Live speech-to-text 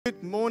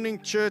Good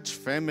morning, church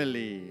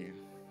family.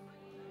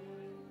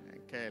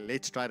 Okay,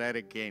 let's try that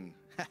again.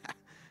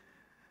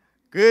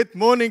 Good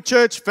morning,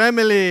 church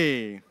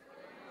family.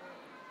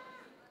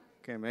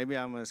 Okay, maybe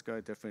I must go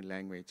a different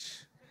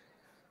language.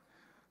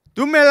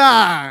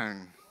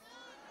 Dumelang.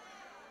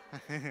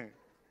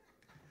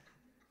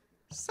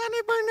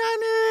 Sunny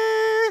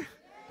Banani.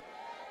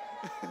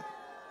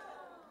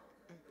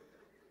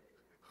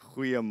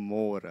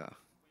 Goeiemôre.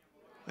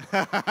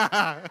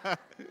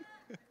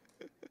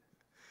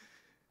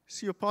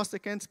 See, your pastor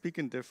can speak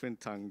in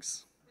different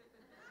tongues.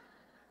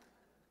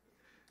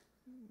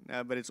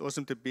 No, but it's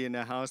awesome to be in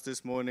the house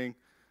this morning.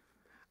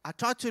 I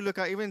tried to look,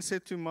 I even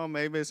said to Mom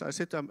Mavis, I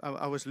said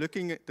I was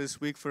looking at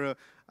this week for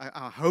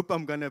I hope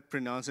I'm going to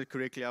pronounce it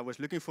correctly. I was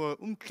looking for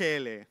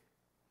umkele.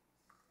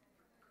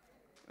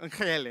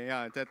 Umkele,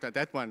 yeah,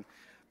 that one.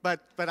 But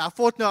I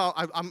thought, no,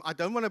 I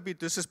don't want to be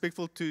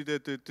disrespectful to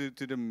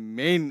the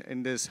men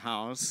in this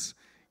house,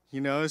 you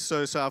know.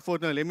 So I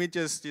thought, no, let me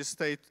just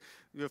stay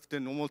with the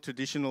normal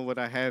traditional what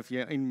I have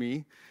here in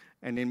me,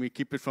 and then we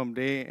keep it from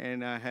there.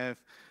 And I have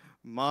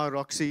Ma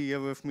Roxy here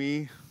with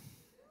me,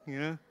 you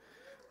know,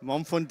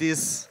 Mom von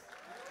this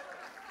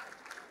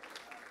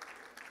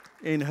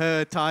in her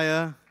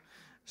attire.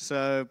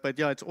 So, but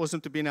yeah, it's awesome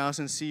to be in the house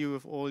and see you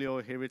with all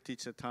your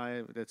heritage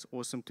attire. That's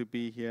awesome to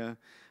be here.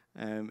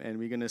 And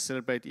we're going to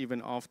celebrate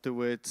even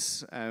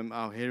afterwards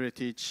our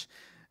heritage.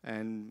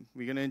 And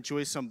we're going to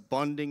enjoy some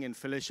bonding and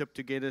fellowship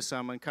together. So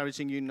I'm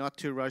encouraging you not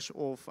to rush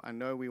off. I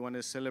know we want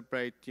to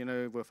celebrate, you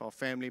know, with our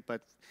family, but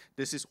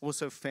this is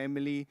also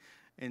family.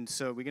 And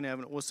so we're going to have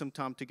an awesome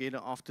time together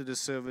after the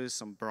service,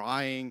 some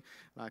braaiing,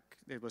 like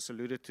it was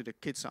alluded to the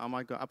kids. So I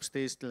might go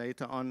upstairs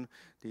later on.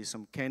 There's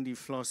some candy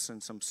floss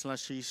and some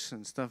slushies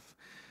and stuff.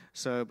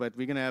 So, but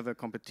we're going to have a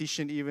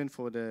competition even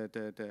for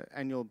the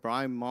annual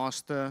braai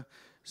master.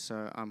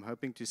 So I'm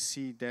hoping to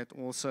see that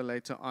also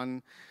later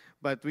on.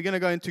 But we're going to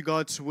go into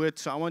God's Word.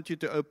 So I want you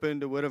to open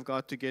the Word of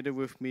God together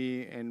with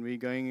me. And we're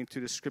going into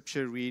the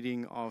scripture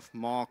reading of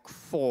Mark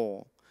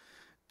 4.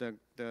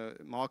 The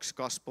Mark's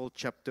Gospel,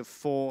 chapter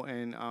 4.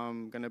 And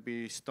I'm going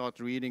to start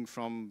reading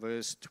from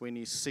verse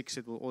 26.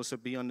 It will also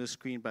be on the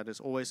screen. But as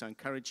always, I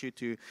encourage you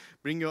to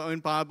bring your own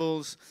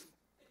Bibles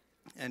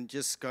and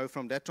just go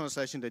from that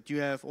translation that you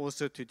have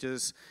also to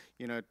just,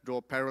 you know,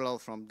 draw parallel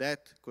from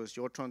that, because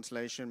your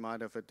translation might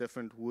have a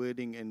different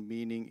wording and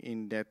meaning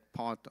in that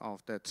part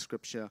of that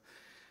scripture.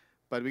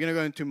 But we're going to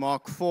go into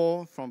Mark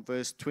 4 from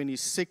verse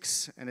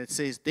 26, and it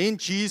says, Then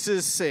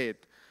Jesus said,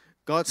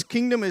 God's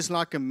kingdom is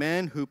like a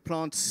man who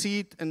plants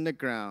seed in the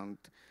ground.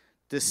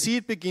 The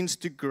seed begins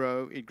to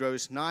grow. It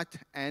grows night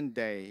and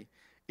day.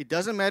 It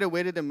doesn't matter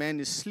whether the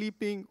man is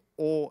sleeping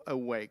or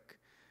awake.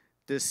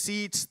 The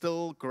seed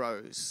still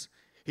grows.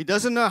 He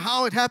doesn't know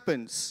how it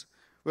happens.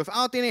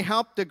 Without any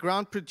help, the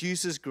ground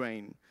produces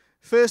grain.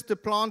 First the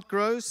plant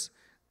grows,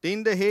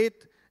 then the head,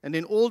 and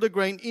then all the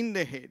grain in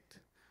the head.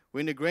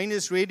 When the grain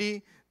is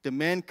ready, the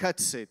man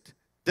cuts it.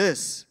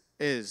 This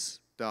is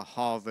the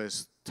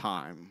harvest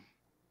time.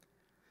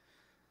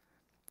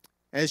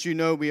 As you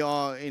know, we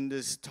are in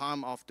this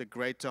time of the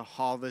greater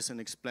harvest and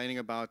explaining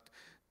about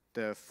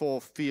the 4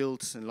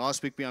 fields. And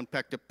last week we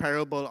unpacked the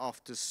parable of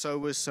the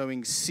sower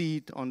sowing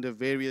seed on the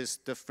various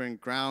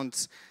different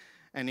grounds.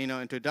 And in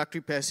our introductory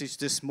passage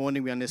this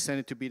morning, we understand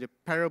it to be the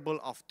parable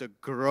of the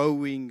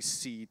growing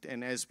seed.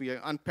 And as we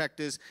unpack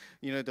this,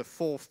 you know, the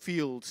 4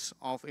 fields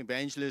of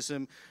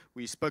evangelism,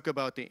 we spoke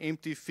about the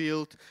empty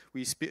field,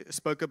 we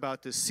spoke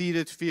about the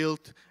seeded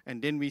field,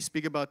 and then we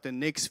speak about the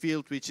next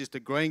field, which is the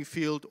growing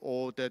field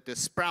or the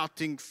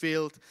sprouting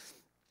field.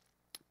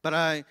 But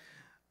I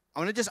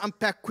want to just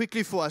unpack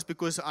quickly for us,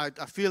 because I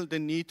feel the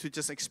need to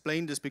just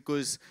explain this,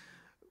 because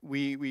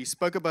we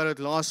spoke about it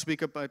last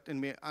week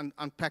and we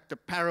unpacked the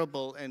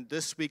parable, and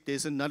this week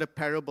there's another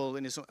parable,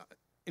 and it's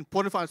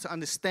important for us to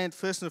understand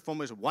first and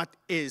foremost what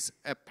is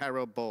a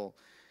parable.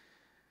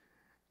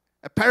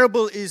 A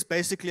parable is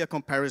basically a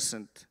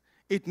comparison.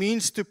 It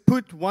means to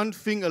put one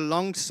thing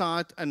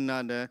alongside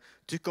another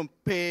to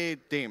compare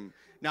them.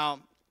 Now,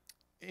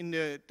 in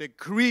the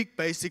Greek,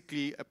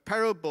 basically, a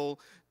parable,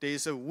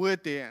 there's a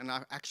word there, and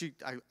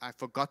I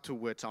forgot the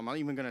word, so I'm not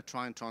even going to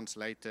try and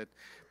translate it.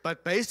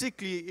 But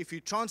basically, if you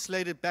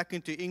translate it back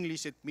into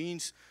English, it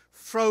means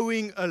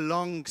throwing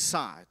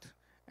alongside.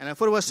 And I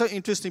thought it was so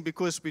interesting,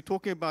 because we're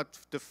talking about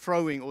the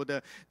throwing or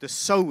the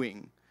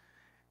sowing.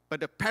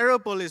 But a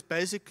parable is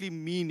basically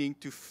meaning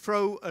to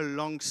throw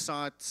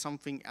alongside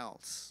something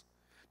else,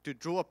 to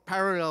draw a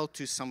parallel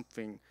to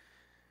something.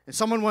 And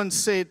someone once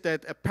said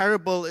that a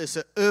parable is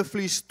an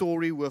earthly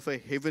story with a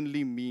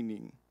heavenly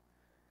meaning.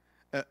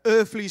 An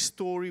earthly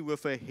story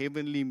with a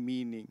heavenly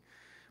meaning.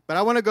 But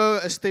I want to go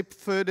a step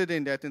further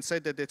than that and say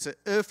that it's an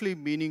earthly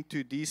meaning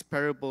to these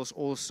parables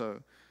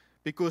also,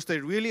 because they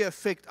really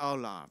affect our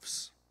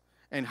lives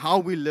and how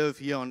we live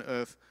here on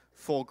earth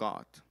for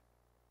God.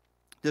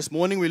 This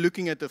morning we're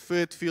looking at the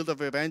 3rd field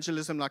of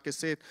evangelism, like I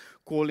said,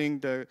 called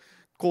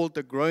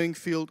the growing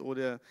field or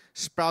the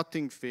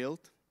sprouting field.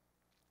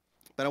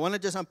 But I want to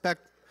just unpack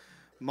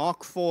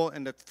Mark 4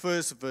 and that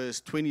first verse,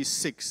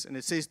 26. And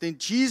it says, then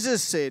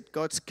Jesus said,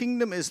 God's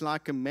kingdom is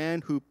like a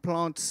man who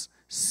plants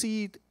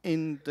seed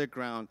in the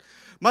ground.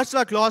 Much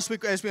like last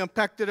week as we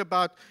unpacked it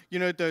about,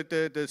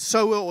 the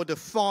sower or the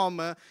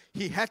farmer,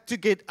 he had to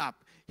get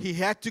up. He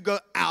had to go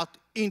out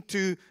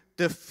into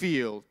the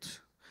field.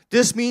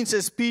 This means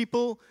as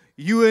people,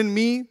 you and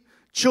me,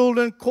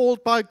 children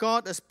called by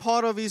God as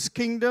part of His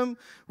kingdom,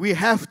 we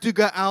have to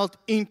go out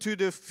into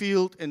the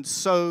field and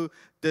sow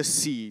the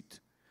seed.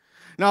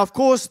 Now, of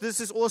course, this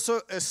is also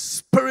a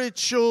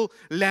spiritual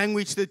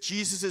language that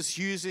Jesus is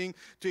using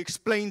to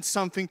explain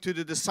something to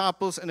the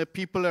disciples and the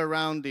people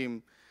around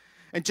Him.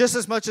 And just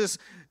as much as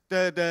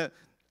the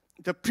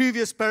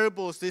previous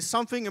parables, there's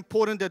something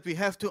important that we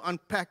have to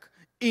unpack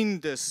in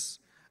this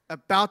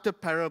about the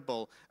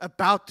parable,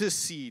 about the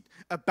seed,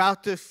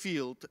 about the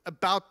field,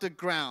 about the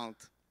ground.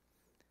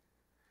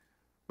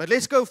 But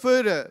let's go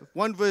further,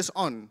 one verse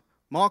on.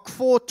 Mark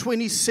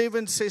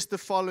 4:27 says the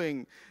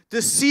following.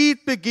 The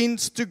seed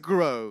begins to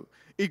grow.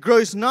 It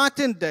grows night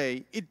and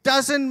day. It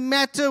doesn't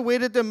matter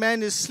whether the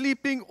man is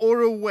sleeping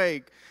or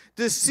awake.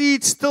 The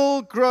seed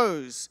still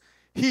grows.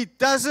 He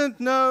doesn't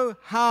know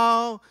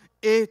how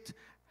it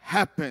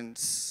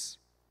happens.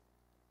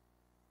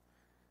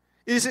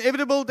 It is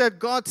inevitable that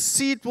God's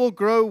seed will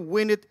grow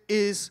when it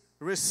is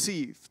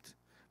received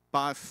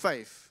by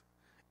faith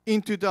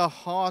into the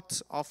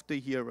heart of the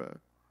hearer.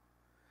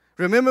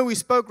 Remember, we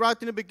spoke right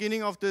in the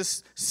beginning of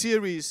this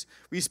series,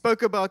 we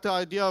spoke about the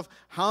idea of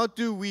how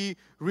do we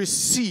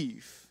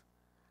receive?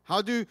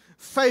 How do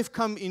faith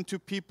come into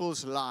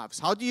people's lives?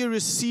 How do you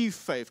receive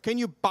faith? Can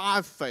you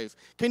buy faith?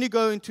 Can you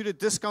go into the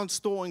discount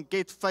store and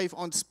get faith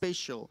on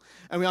special?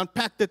 And we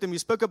unpacked it and we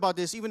spoke about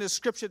this, even a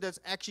scripture that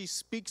actually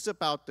speaks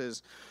about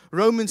this.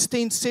 Romans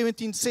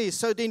 10:17 says,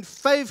 so then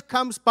faith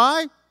comes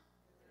by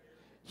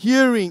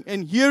hearing,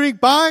 and hearing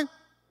by.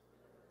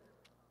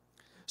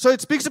 So it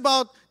speaks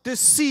about the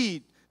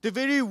seed, the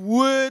very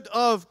word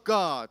of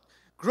God,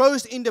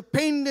 grows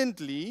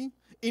independently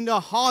in the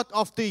heart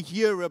of the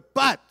hearer.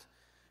 But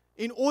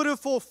in order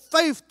for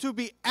faith to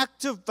be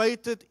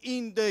activated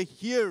in the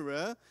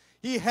hearer,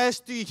 he has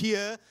to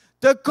hear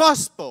the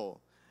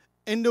gospel.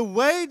 And the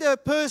way the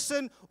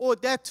person or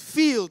that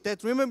field,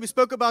 that remember we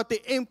spoke about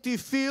the empty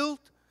field,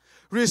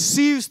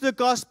 receives the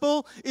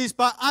gospel is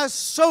by us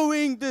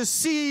sowing the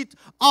seed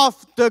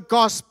of the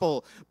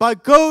gospel, by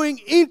going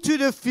into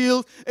the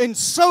field and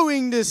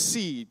sowing the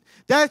seed.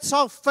 That's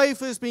how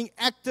faith is being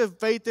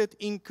activated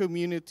in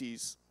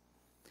communities.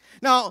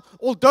 Now,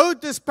 although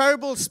this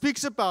parable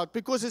speaks about,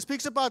 because it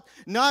speaks about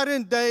night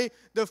and day,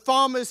 the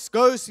farmer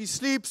goes, he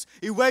sleeps,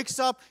 he wakes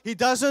up, he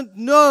doesn't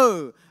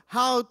know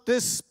how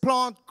this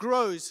plant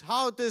grows,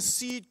 how the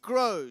seed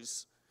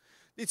grows.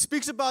 It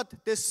speaks about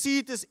the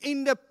seed is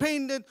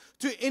independent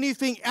to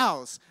anything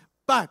else.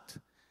 But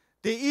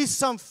there is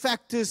some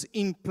factors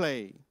in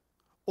play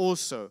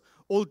also.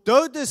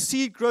 Although the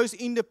seed grows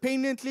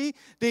independently,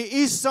 there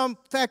is some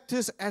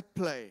factors at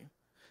play.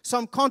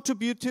 Some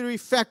contributory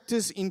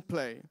factors in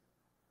play.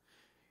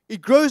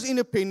 It grows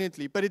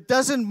independently, but it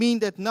doesn't mean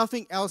that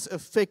nothing else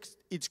affects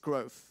its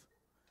growth.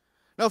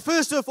 Now,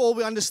 first of all,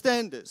 we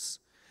understand this,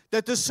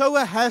 that the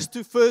sower has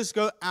to first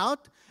go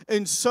out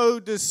and sow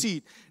the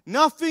seed.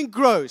 Nothing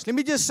grows. Let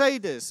me just say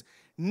this.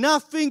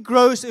 Nothing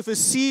grows if a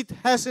seed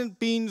hasn't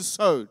been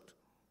sowed.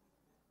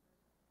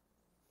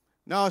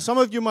 Now, some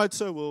of you might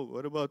say, well,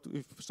 what about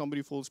if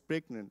somebody falls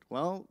pregnant?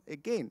 Well,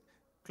 again,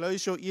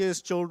 close your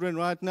ears, children,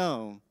 right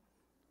now.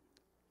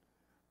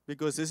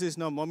 Because this is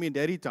now mommy and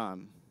daddy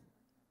time.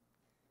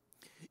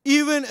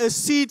 Even a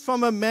seed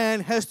from a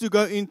man has to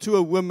go into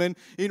a woman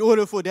in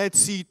order for that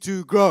seed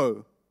to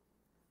grow.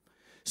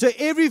 So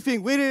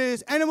everything, whether it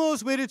is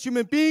animals, whether it's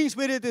human beings,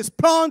 whether it is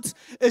plants,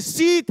 a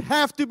seed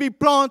have to be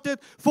planted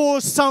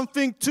for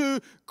something to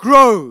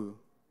grow.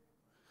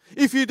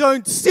 If you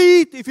don't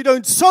seed, if you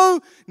don't sow,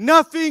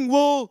 nothing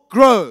will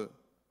grow.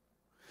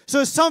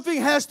 So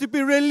something has to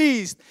be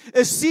released.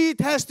 A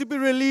seed has to be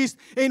released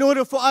in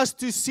order for us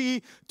to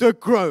see the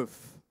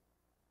growth.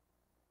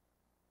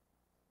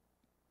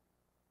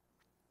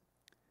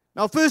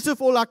 Now, first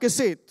of all, like I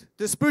said,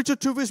 the spiritual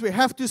truth is we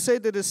have to say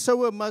that the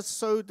sower must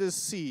sow the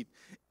seed.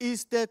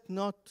 Is that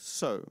not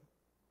so?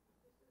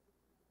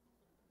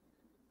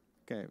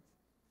 Okay,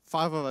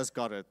 5 of us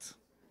got it.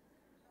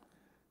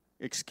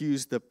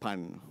 Excuse the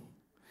pun.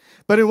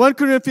 But in 1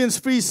 Corinthians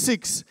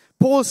 3:6,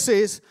 Paul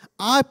says,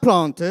 I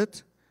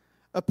planted,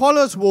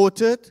 Apollos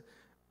watered,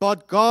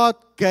 but God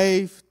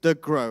gave the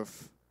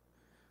growth.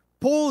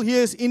 Paul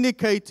here is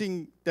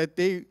indicating that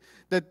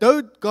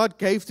though God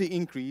gave the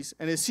increase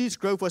and the seed's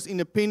growth was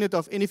independent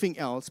of anything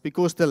else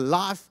because the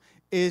life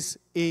is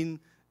in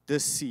the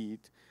seed,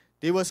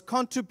 there was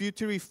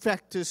contributory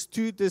factors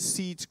to the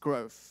seed's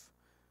growth.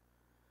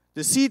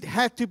 The seed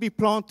had to be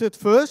planted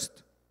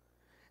first,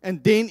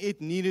 and then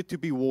it needed to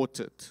be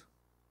watered.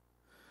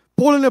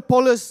 Paul and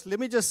Apollos,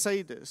 let me just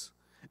say this,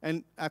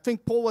 and I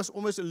think Paul was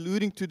almost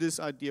alluding to this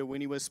idea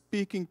when he was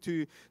speaking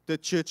to the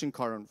church in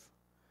Corinth.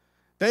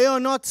 They are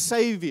not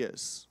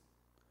saviors.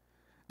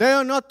 They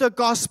are not the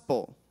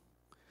gospel.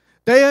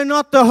 They are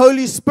not the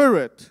Holy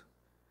Spirit.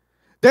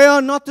 They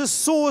are not the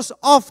source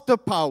of the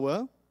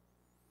power.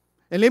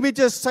 And let me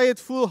just say it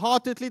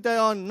full-heartedly, they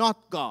are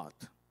not God.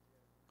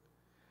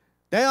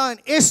 They are in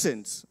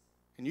essence,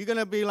 and you're going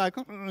to be like,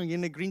 you're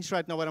in the Grinch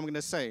right now, what I'm going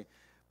to say.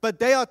 But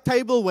they are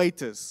table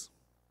waiters.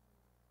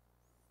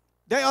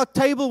 They are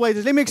table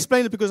waiters. Let me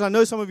explain it because I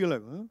know some of you are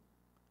like, huh?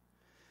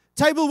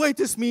 Table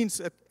waiters means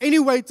that any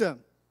waiter,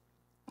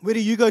 whether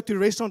you go to a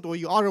restaurant or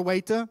you are a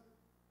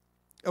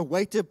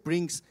waiter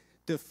brings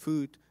the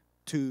food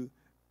to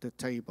the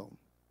table.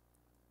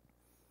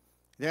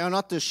 They are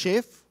not the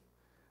chef.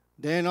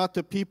 They are not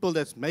the people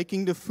that's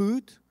making the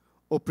food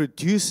or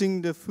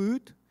producing the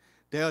food.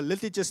 They are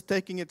literally just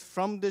taking it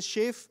from the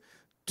chef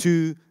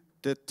to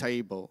the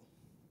table.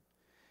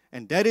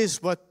 And that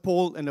is what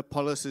Paul and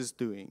Apollos is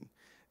doing.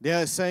 They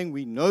are saying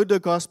we know the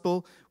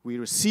gospel, we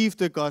receive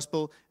the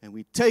gospel, and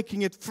we're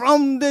taking it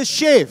from the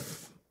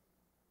chef.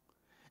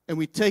 And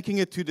we're taking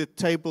it to the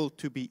table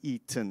to be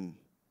eaten.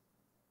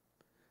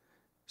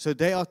 So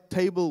they are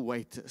table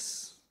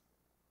waiters.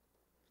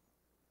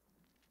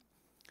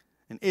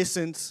 In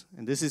essence,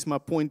 and this is my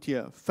point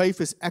here,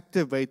 faith is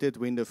activated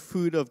when the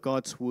food of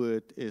God's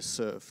word is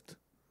served.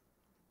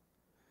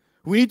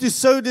 We need to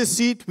sow the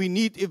seed. We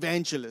need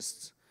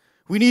evangelists.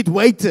 We need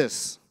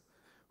waiters.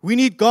 We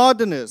need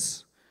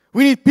gardeners.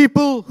 We need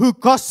people who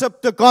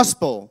gossip the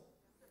gospel.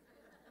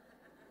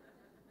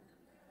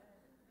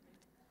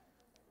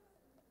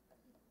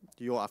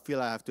 I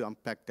feel I have to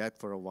unpack that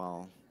for a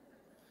while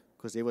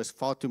because there was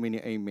far too many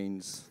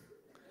amens.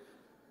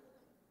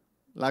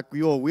 Like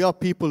we are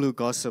people who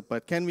gossip,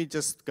 but can we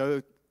just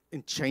go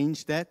and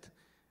change that?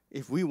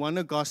 If we want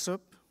to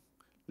gossip,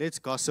 let's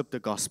gossip the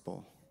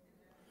gospel.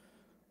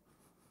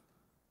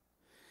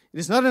 It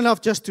is not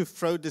enough just to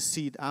throw the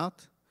seed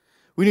out.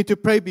 We need to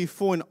pray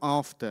before and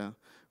after.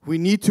 We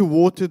need to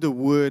water the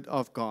word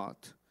of God.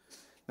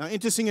 Now,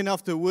 interesting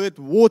enough, the word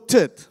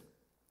watered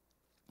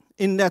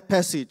in that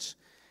passage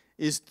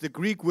is the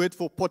Greek word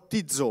for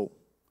potizo.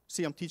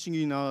 See, I'm teaching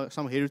you now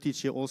some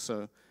heritage here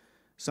also,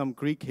 some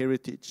Greek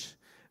heritage.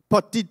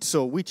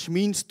 Potizo, which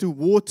means to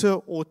water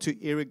or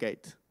to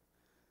irrigate.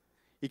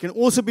 It can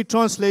also be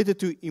translated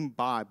to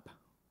imbibe,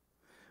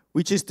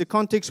 which is the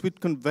context would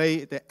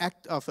convey the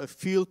act of a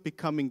field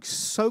becoming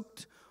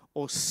soaked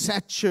or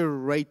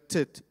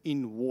saturated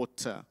in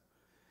water.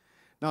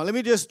 Now, let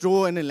me just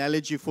draw an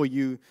analogy for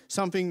you,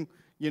 something,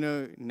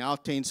 now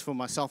tense for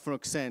myself and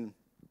Roxanne.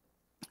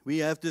 We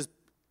have this,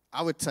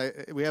 I would say,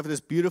 we have this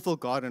beautiful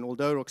garden,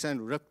 although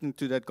Roxanne ripped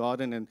into that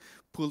garden and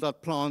pulled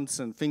out plants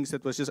and things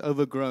that was just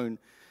overgrown.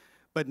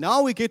 But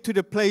now we get to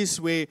the place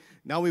where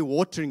now we're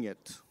watering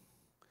it.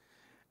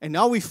 And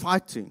now we're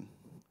fighting.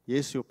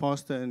 Yes, your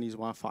pastor and his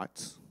wife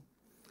fights.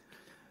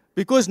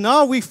 Because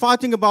now we're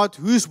fighting about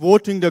who's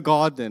watering the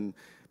garden.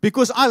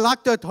 Because I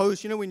like that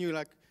hose. When you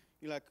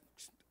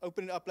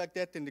open it up like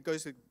that and it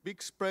goes a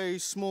big spray,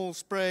 small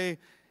spray.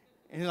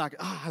 And you're like,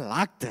 I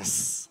like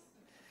this.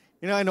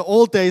 In the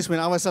old days when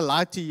I was a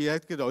latte, you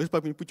had to get the hose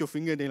pipe and you put your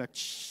finger in there like,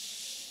 shh.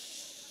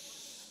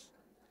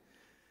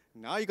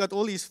 Now you got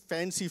all these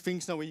fancy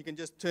things now where you can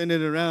just turn it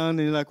around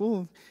and you're like,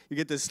 you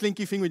get the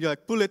slinky thing where you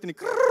pull it and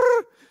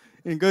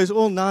it goes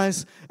all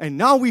nice. And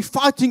now we're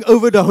fighting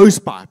over the hose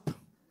pipe.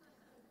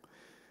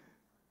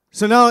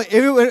 So now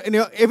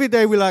every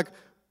day we're like,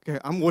 okay,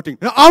 I'm watering.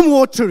 No, I'm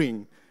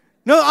watering.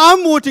 No,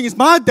 I'm watering. It's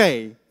my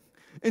day.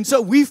 And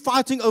so we're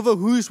fighting over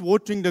who's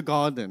watering the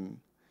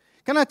garden.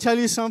 Can I tell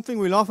you something?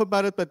 We laugh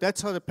about it, but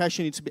that's how the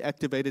passion needs to be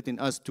activated in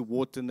us to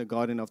water in the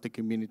garden of the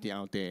community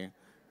out there.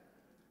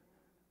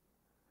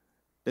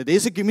 That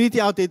there's a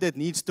community out there that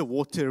needs the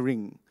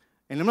watering.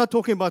 And I'm not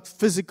talking about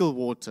physical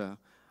water.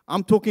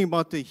 I'm talking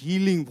about the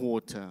healing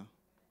water.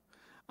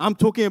 I'm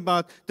talking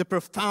about the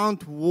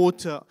profound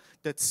water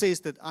that says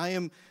that I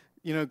am,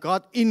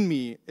 God in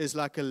me is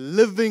like a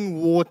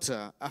living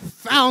water, a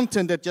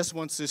fountain that just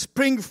wants to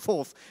spring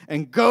forth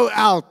and go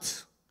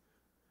out.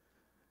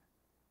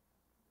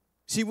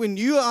 See, when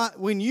you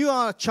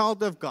are a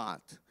child of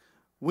God,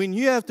 when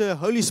you have the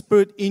Holy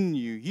Spirit in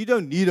you, you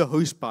don't need a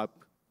hose pipe.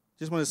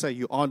 Just want to say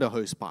you are the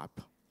hose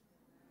pipe.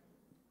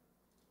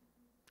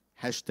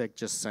 Hashtag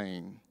just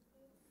saying.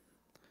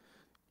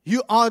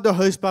 You are the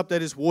hose pipe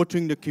that is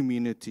watering the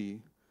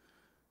community.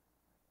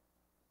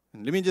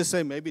 And let me just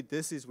say, maybe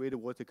this is where the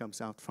water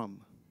comes out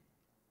from.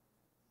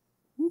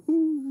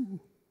 Woo-hoo.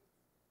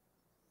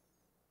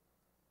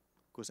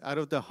 Because out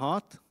of the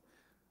heart,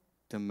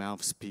 the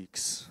mouth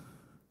speaks.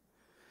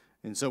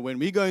 And so when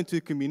we go into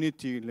the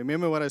community,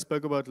 remember what I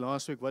spoke about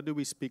last week, what do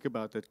we speak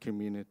about that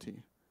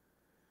community?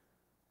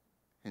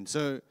 And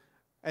so,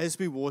 as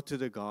we water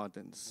the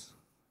gardens,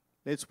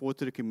 let's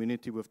water the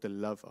community with the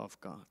love of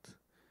God,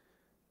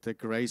 the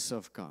grace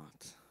of God.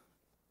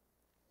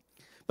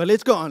 But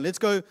let's go on. Let's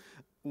go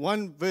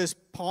one verse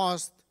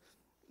past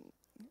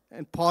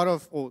and part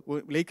of, or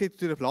let's get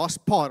to the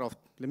last part of,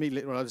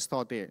 rather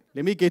start there.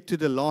 Let me get to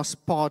the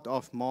last part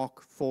of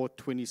Mark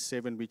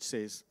 4:27, which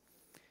says,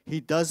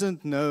 He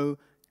doesn't know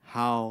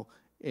how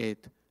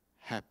it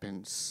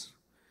happens.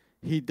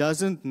 He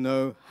doesn't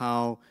know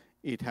how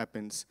it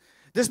happens.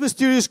 This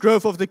mysterious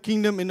growth of the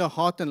kingdom in the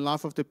heart and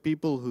life of the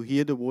people who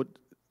hear the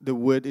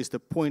word is the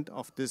point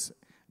of this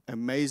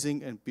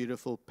amazing and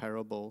beautiful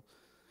parable.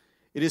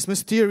 It is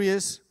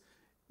mysterious.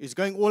 It's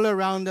going all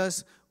around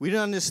us. We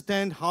don't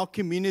understand how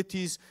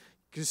communities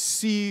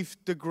conceive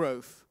the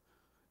growth.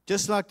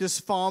 Just like this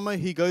farmer,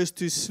 he goes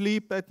to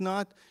sleep at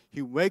night.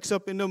 He wakes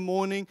up in the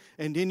morning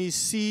and then he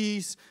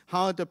sees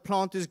how the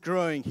plant is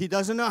growing. He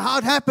doesn't know how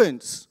it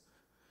happens.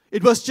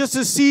 It was just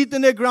a seed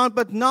in the ground,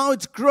 but now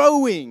it's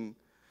growing.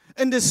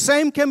 And the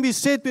same can be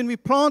said when we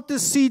plant the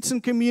seeds in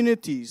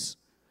communities.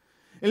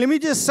 And let me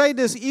just say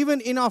this,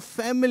 even in our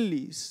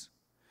families,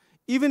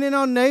 even in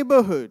our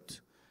neighborhood,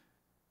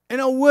 in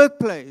our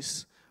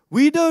workplace,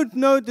 we don't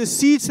know the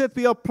seeds that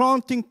we are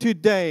planting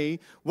today,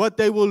 what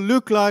they will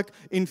look like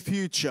in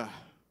future.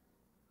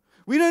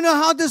 We don't know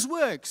how this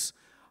works,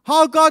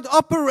 how God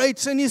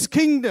operates in His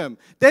kingdom.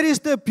 That is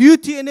the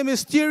beauty and the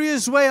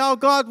mysterious way how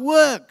God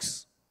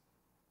works.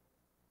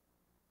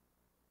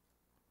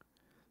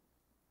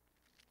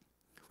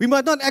 We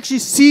might not actually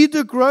see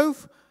the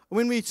growth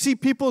when we see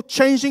people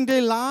changing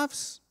their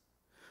lives.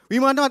 We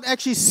might not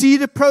actually see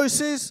the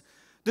process,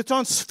 the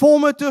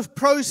transformative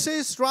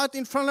process right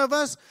in front of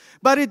us.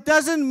 But it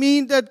doesn't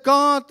mean that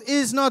God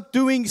is not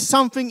doing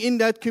something in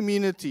that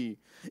community,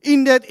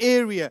 in that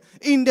area,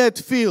 in that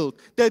field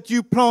that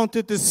you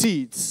planted the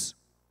seeds.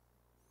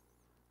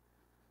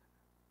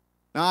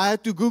 Now, I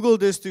had to Google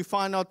this to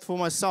find out for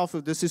myself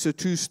if this is a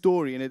true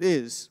story, and it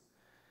is.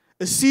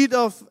 A seed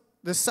of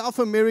the South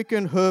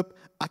American herb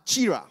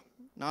Achira.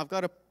 Now, I've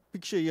got a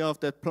picture here of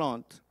that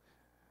plant.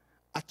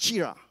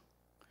 Achira.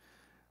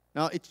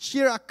 Now,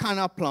 Achira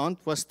Kana plant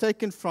was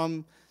taken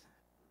from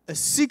a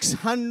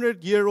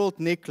 600-year-old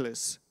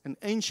necklace, an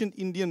ancient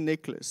Indian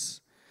necklace.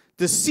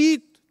 The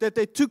seed that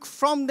they took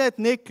from that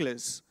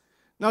necklace,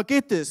 now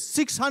get this,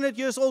 600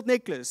 years old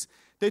necklace,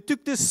 they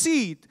took the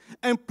seed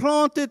and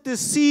planted the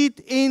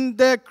seed in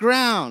the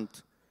ground.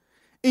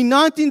 In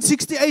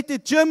 1968,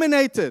 it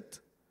germinated.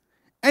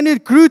 And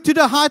it grew to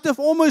the height of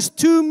almost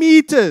 2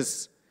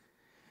 meters.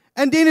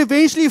 And then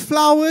eventually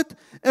flowered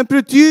and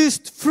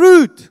produced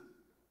fruit.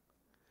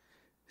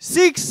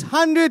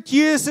 600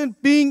 years and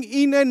being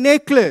in a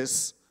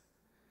necklace.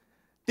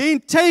 Then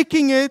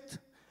taking it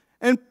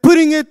and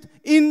putting it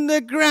in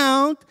the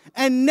ground.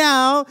 And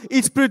now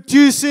it's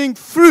producing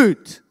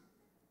fruit.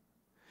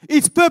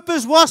 Its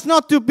purpose was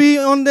not to be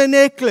on the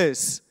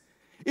necklace.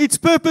 Its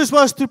purpose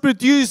was to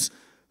produce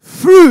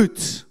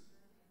fruit.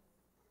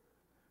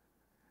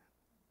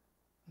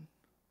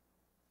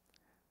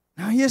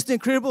 Now, here's the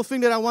incredible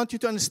thing that I want you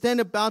to understand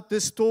about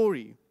this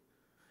story,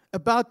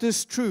 about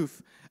this truth,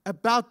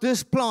 about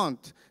this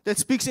plant that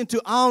speaks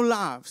into our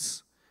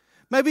lives.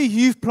 Maybe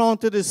you've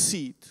planted a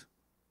seed.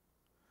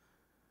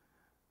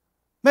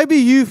 Maybe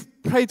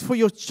you've prayed for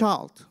your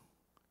child,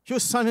 your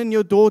son and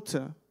your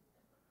daughter.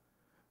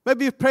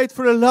 Maybe you've prayed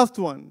for a loved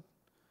one,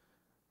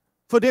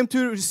 for them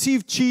to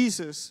receive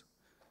Jesus,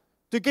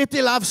 to get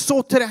their life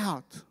sorted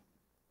out.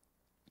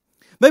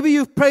 Maybe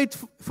you've prayed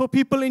for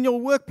people in your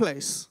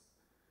workplace.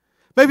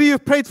 Maybe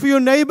you've prayed for your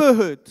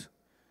neighborhood.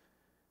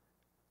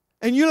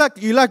 And you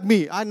like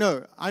me. I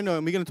know. And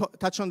we're going to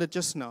touch on that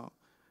just now.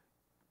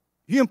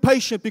 You're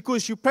impatient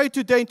because you pray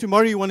today and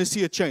tomorrow you want to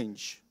see a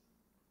change.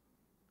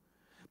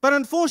 But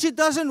unfortunately, it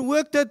doesn't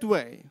work that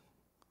way.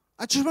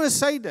 I just want to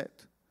say that.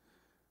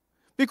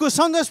 Because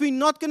sometimes we're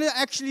not going to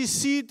actually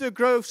see the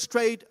growth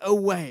straight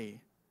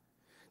away.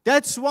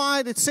 That's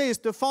why it says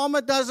the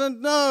farmer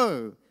doesn't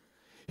know.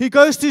 He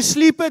goes to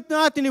sleep at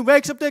night and he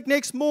wakes up the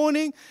next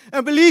morning.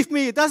 And believe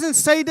me, it doesn't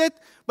say that,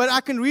 but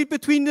I can read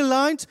between the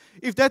lines.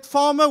 If that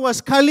farmer was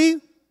Kali,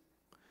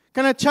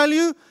 can I tell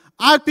you,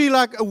 I'd be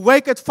like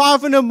awake at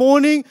 5 in the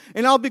morning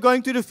and I'll be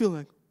going to the field.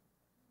 Like.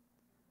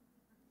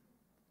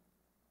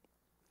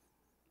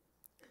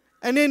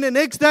 And then the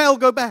next day I'll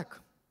go back.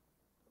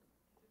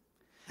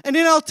 And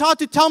then I'll try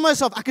to tell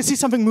myself, I can see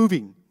something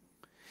moving.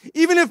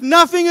 Even if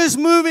nothing is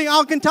moving,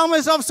 I can tell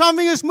myself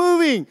something is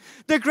moving.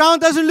 The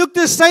ground doesn't look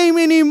the same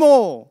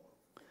anymore.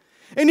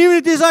 And even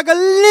if there's like a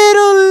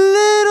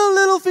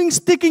little thing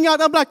sticking out,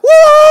 I'm like,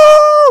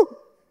 woo!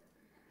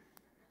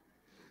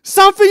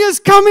 Something is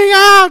coming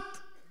out.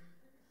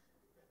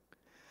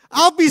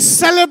 I'll be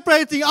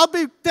celebrating. I'll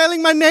be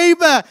telling my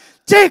neighbor,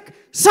 check,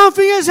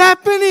 something is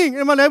happening.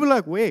 And my neighbor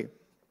like, where?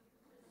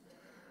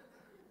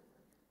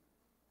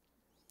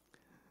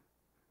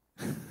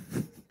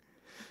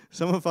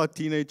 Some of our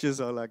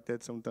teenagers are like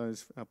that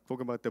sometimes. I'm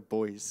talking about the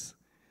boys.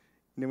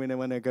 And then when they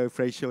want to go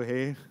facial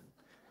hair,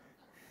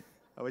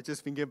 I was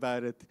just thinking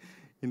about it.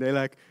 And they're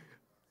like,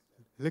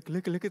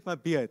 look at my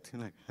beard. I'm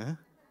like, huh?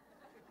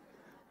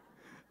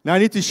 Now I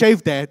need to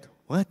shave that.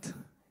 What?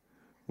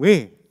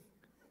 Where?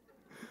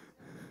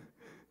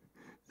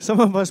 Some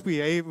of us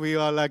behave, we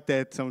are like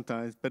that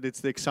sometimes. But it's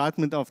the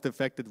excitement of the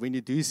fact that when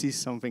you do see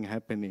something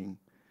happening.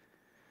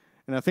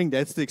 And I think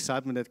that's the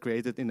excitement that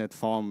created in that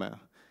farmer,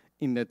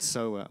 in that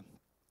sower.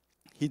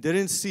 He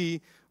didn't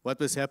see what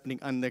was happening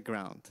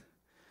underground.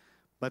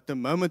 But the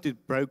moment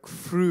it broke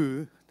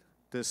through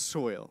the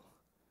soil,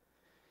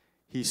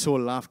 he saw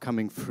life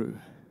coming through.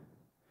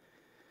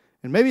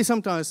 And maybe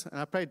sometimes,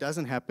 and I pray it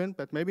doesn't happen,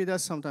 but maybe it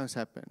does sometimes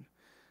happen,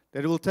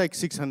 that it will take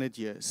 600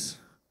 years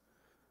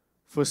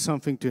for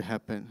something to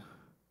happen.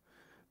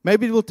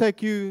 Maybe it will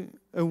take you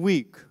a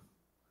week.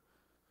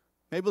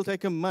 Maybe it will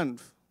take a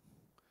month.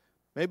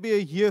 Maybe a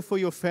year for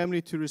your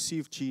family to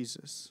receive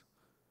Jesus.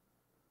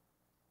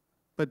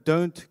 But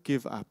don't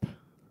give up.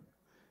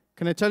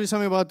 Can I tell you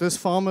something about this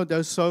farmer,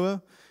 this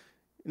sower?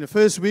 In the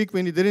first week,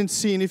 when he didn't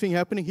see anything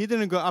happening, he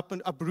didn't go up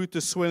and uproot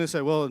the soil and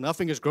say, well,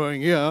 nothing is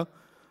growing here.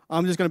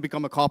 I'm just going to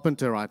become a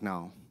carpenter right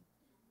now.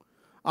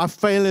 I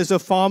fail as a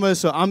farmer,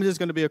 so I'm just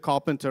going to be a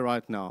carpenter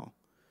right now.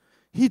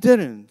 He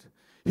didn't.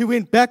 He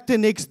went back the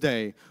next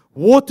day,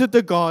 watered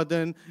the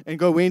garden,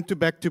 and went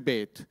back to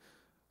bed.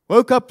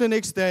 Woke up the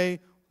next day,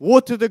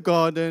 watered the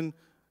garden,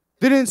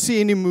 didn't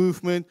see any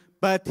movement,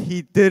 but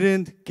he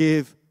didn't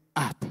give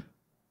up.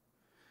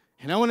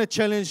 And I want to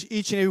challenge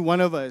each and every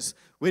one of us,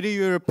 whether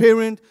you're a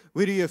parent,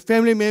 whether you're a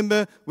family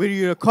member, whether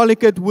you're a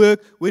colleague at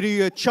work, whether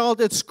you're a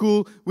child at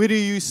school, whether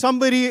you're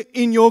somebody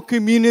in your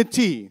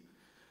community,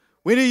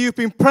 whether you've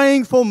been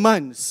praying for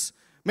months,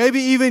 maybe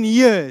even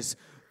years,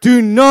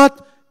 do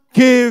not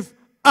give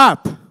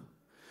up.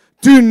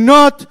 Do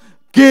not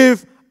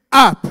give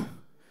up.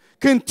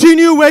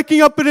 Continue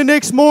waking up in the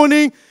next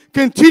morning,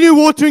 continue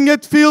watering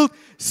that field,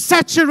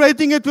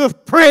 saturating it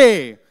with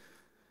prayer.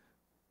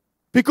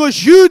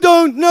 Because you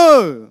don't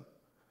know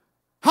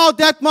how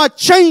that might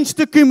change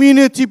the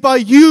community by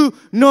you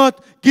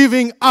not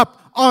giving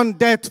up on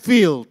that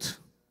field.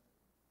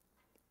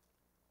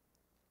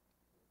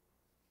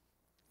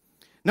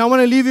 Now I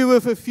want to leave you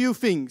with a few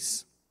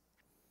things.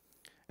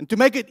 And to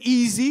make it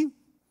easy,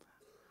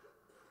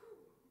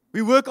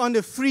 we work on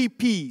the 3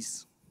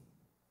 P's.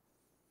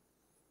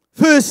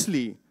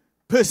 Firstly,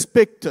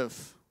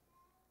 perspective.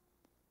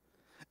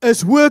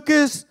 As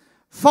workers,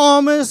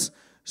 farmers,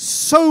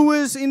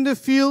 sowers in the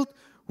field,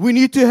 we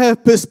need to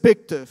have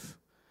perspective.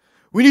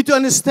 We need to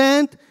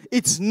understand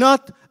it's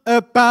not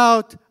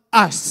about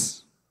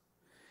us.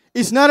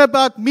 It's not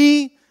about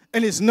me,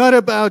 and it's not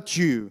about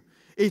you.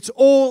 It's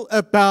all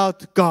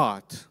about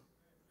God.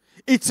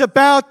 It's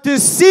about the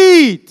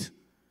seed.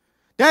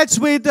 That's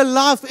where the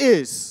life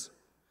is.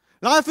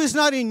 Life is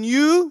not in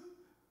you.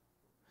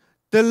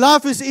 The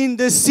life is in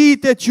the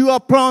seed that you are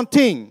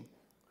planting,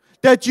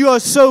 that you are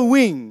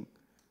sowing.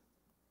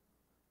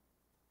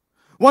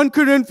 1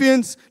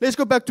 Corinthians, let's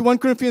go back to 1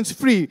 Corinthians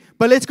 3,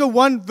 but let's go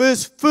one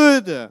verse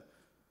further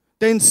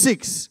than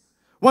 6.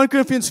 1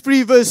 Corinthians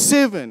 3 verse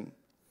 7.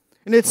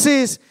 And it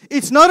says,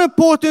 it's not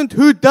important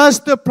who does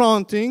the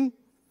planting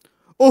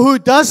or who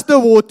does the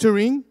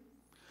watering.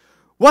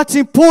 What's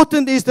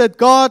important is that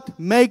God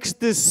makes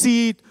the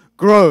seed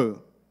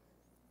grow.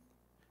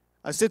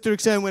 I said to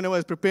Roxanne when I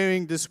was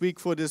preparing this week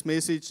for this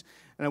message,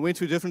 and I went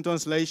through different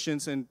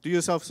translations, and do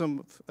yourself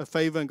a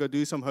favor and go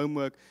do some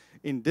homework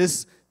in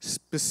this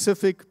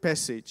specific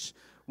passage.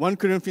 1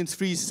 Corinthians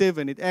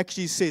 3:7, it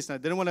actually says, and I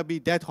didn't want to be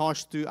that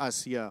harsh to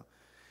us here,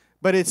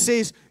 but it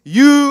says,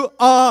 you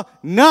are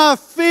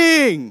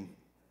nothing.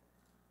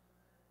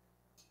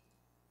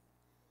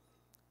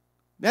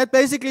 That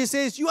basically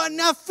says, you are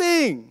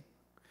nothing.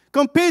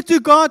 Compared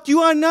to God,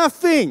 you are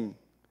nothing.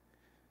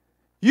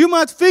 You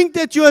might think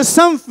that you are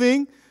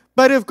something,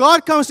 but if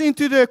God comes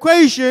into the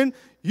equation,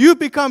 you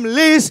become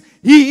less,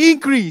 He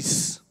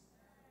increase.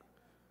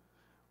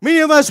 Many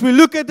of us, we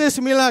look at this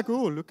and we're like,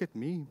 oh, look at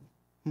me.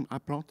 I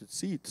planted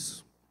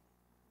seeds.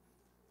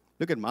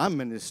 Look at my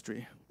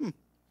ministry.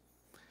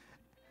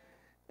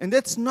 And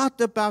that's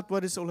not about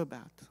what it's all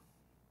about.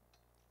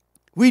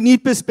 We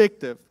need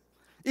perspective.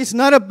 It's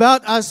not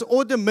about us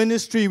or the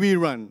ministry we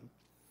run.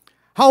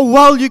 How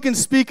well you can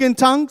speak in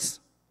tongues.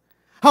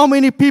 How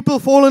many people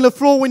fall on the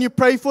floor when you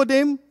pray for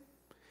them?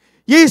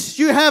 Yes,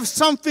 you have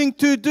something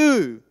to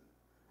do.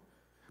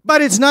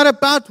 But it's not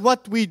about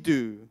what we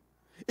do.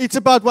 It's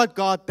about what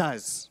God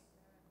does.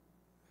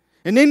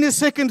 And then the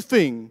second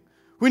thing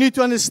we need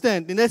to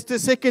understand, and that's the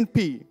second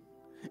P,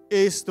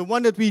 is the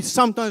one that we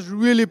sometimes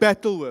really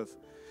battle with,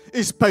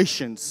 is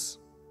patience.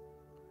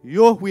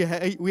 We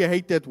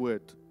hate that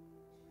word.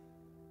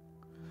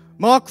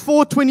 Mark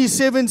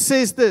 4:27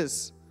 says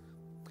this.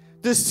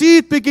 The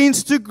seed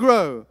begins to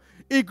grow.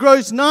 It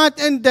grows night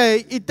and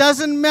day. It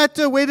doesn't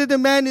matter whether the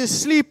man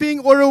is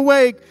sleeping or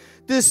awake.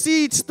 The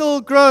seed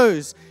still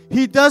grows.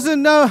 He doesn't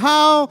know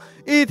how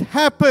it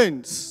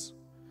happens.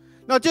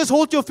 Now just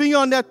hold your finger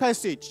on that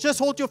passage. Just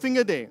hold your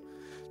finger there.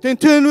 Then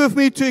turn with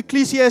me to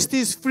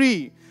Ecclesiastes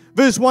 3,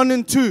 verse 1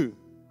 and 2.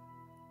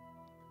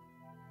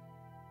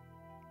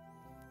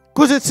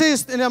 Because it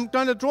says, and I'm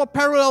trying to draw a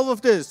parallel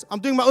with this. I'm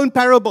doing my own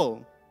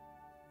parable.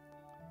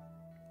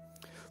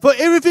 For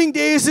everything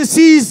there is a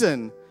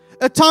season.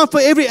 A time for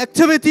every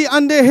activity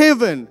under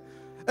heaven.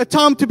 A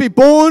time to be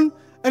born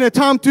and a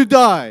time to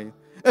die.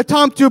 A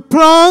time to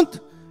plant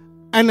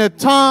and a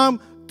time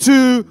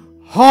to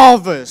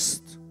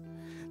harvest.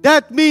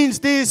 That means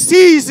there's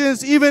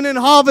seasons even in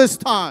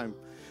harvest time.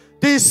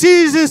 There's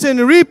seasons in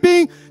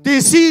reaping.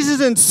 There's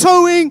seasons in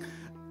sowing.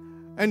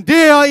 And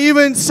dare I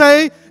even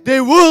say,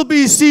 there will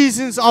be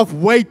seasons of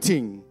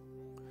waiting.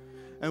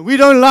 And we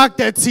don't like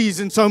that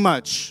season so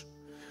much.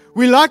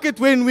 We like it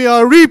when we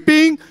are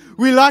reaping.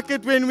 We like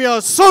it when we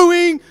are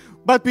sowing.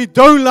 But we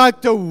don't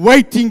like the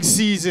waiting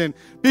season.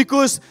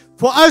 Because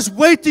for us,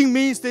 waiting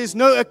means there's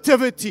no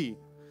activity.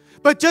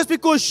 But just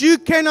because you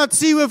cannot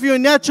see with your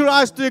natural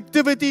eyes the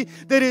activity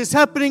that is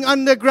happening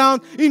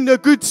underground in the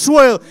good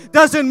soil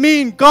doesn't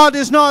mean God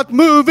is not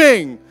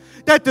moving,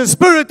 that the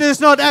Spirit is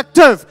not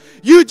active.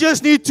 You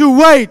just need to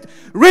wait,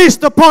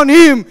 rest upon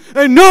Him,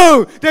 and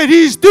know that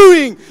He's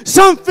doing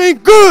something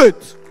good.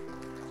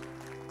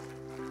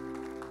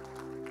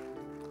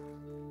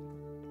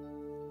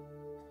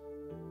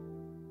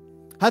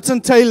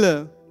 Hudson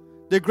Taylor,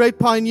 the great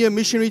pioneer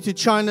missionary to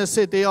China,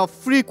 said there are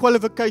 3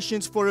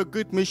 qualifications for a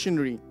good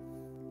missionary.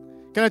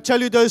 Can I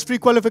tell you those 3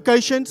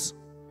 qualifications?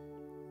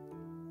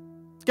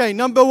 Okay,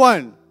 number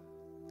 1,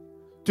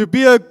 to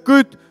be a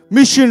good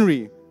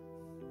missionary,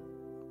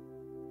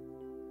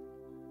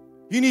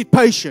 you need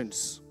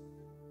patience.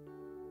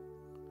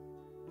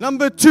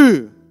 Number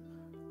 2,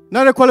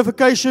 another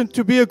qualification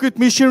to be a good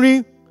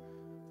missionary,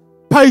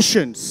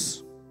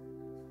 patience.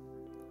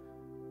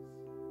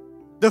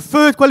 The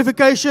 3rd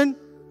qualification,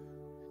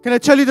 can I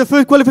tell you the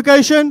 3rd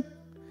qualification?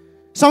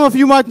 Some of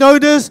you might know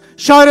this.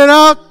 Shout it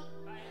out.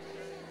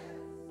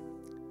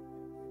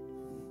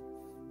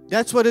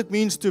 That's what it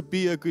means to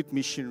be a good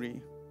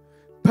missionary.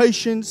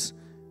 Patience,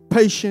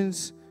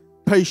 patience,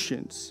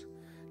 patience.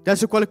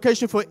 That's a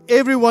qualification for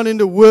everyone in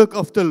the work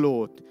of the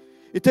Lord.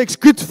 It takes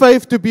good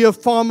faith to be a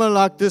farmer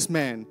like this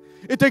man.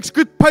 It takes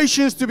good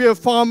patience to be a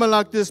farmer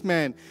like this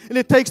man. And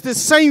it takes the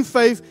same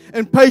faith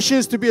and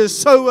patience to be a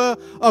sower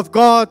of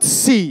God's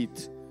seed.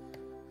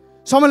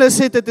 Someone has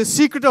said that the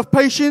secret of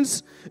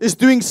patience is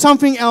doing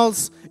something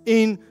else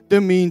in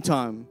the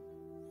meantime.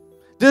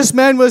 This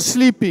man was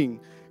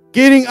sleeping,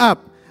 getting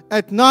up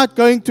at night,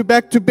 going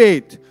back to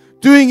bed,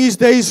 doing his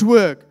day's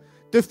work.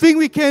 The thing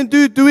we can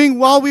do doing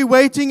while we're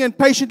waiting and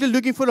patiently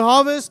looking for the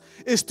harvest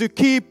is to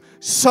keep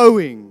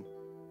sowing,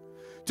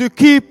 to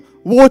keep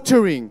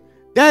watering.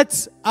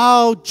 That's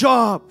our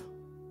job.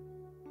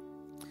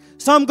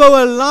 Some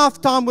go a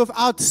lifetime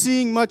without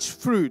seeing much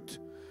fruit.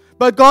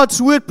 But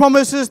God's word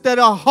promises that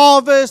a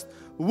harvest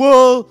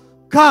will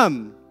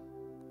come.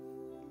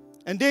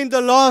 And then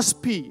the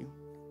last P.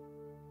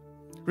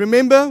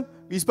 Remember,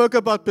 we spoke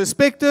about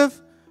perspective.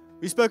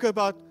 We spoke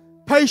about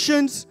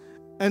patience.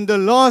 And the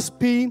last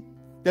P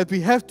that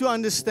we have to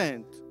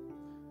understand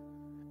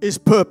is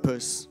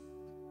purpose.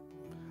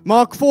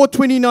 Mark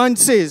 4:29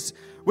 says,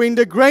 when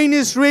the grain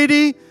is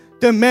ready,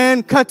 the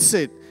man cuts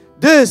it.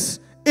 This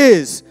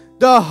is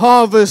the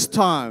harvest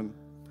time.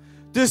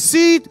 The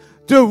seed,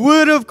 the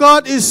word of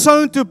God, is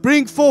sown to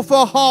bring forth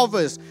a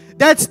harvest.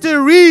 That's the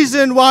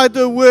reason why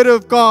the word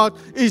of God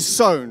is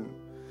sown.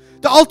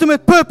 The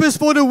ultimate purpose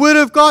for the word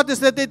of God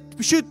is that it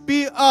should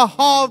be a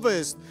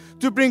harvest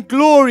to bring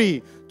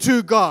glory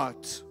to God.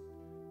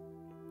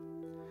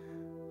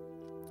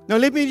 Now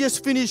let me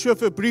just finish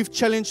with a brief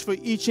challenge for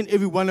each and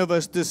every one of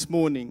us this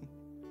morning.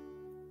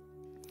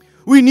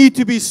 We need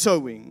to be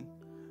sowing.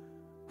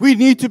 We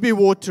need to be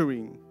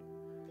watering.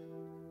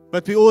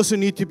 But we also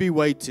need to be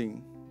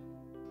waiting.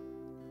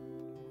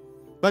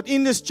 But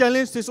in this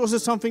challenge, there's also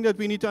something that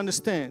we need to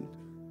understand.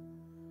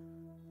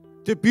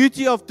 The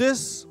beauty of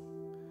this,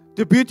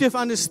 the beauty of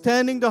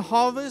understanding the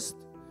harvest,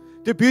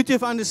 the beauty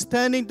of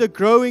understanding the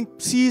growing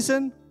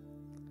season,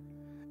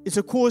 is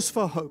a cause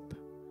for hope,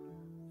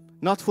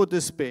 not for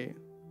despair.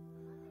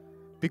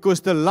 Because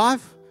the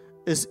life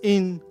is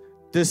in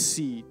the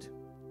seed.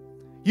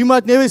 You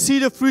might never see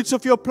the fruits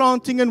of your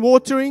planting and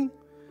watering,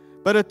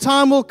 but a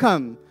time will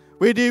come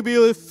where there will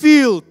be a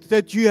field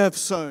that you have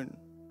sown,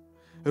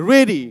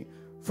 ready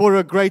for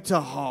a greater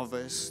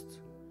harvest.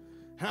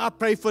 And I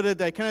pray for the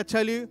day. Can I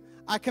tell you,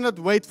 I cannot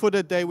wait for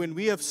the day when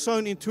we have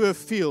sown into a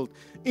field,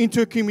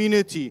 into a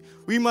community.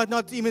 We might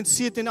not even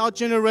see it in our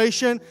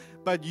generation,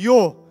 but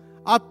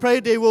I pray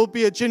there will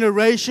be a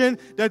generation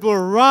that will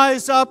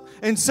rise up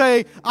and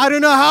say, I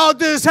don't know how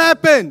this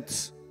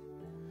happened,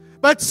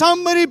 but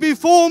somebody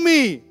before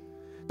me,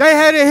 they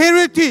had a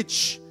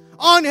heritage.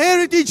 On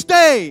Heritage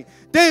Day,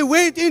 they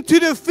went into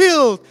the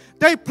field.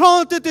 They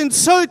planted and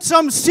sowed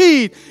some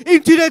seed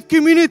into that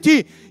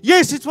community.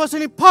 Yes, it was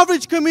an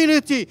impoverished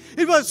community.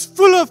 It was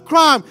full of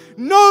crime.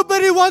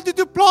 Nobody wanted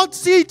to plant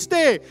seeds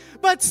there.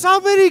 But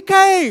somebody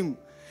came.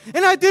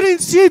 And I didn't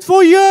see it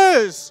for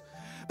years.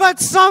 But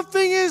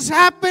something is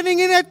happening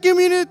in that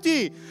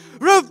community.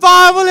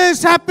 Revival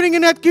is happening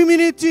in that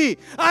community.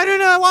 I don't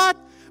know what,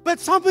 but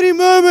somebody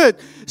murmured.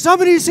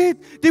 Somebody said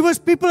there was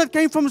people that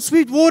came from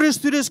Sweet Waters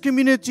to this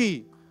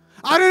community.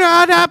 I don't know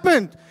how it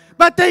happened,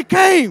 but they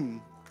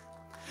came.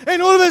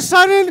 And all of a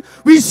sudden,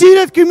 we see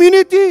that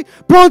community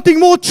planting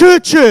more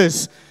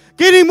churches,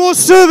 getting more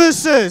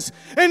services.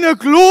 And the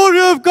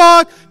glory of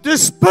God, the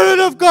Spirit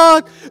of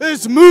God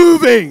is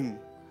moving.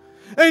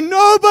 And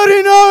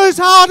nobody knows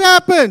how it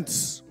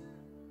happens.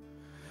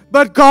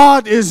 But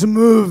God is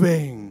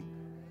moving.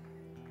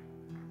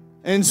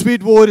 And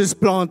Sweet Waters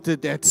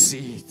planted that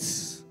seed.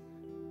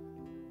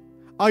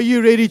 Are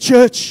you ready,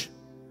 church?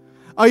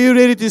 Are you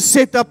ready to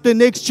set up the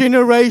next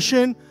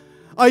generation?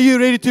 Are you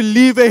ready to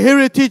leave a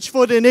heritage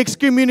for the next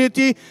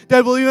community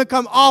that will even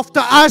come after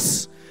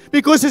us?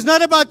 Because it's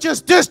not about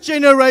just this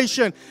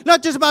generation,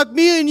 not just about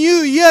me and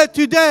you here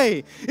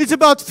today. It's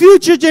about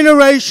future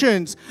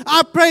generations.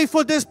 I pray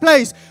for this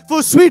place,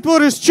 for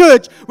Sweetwater's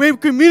Church, where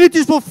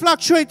communities will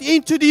fluctuate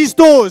into these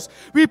doors.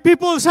 Where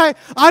people say,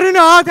 I don't know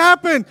how it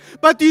happened,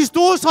 but these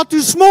doors are too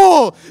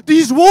small.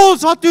 These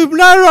walls are too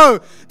narrow.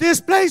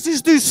 This place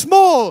is too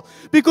small.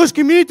 Because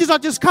communities are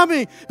just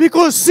coming.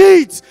 Because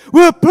seeds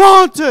were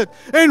planted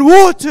and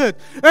watered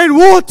and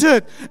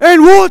watered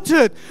and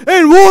watered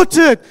and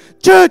watered.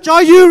 Church,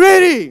 are you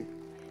ready?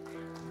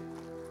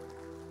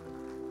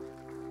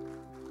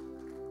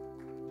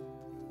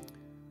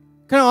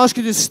 Can I ask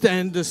you to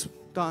stand this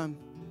time?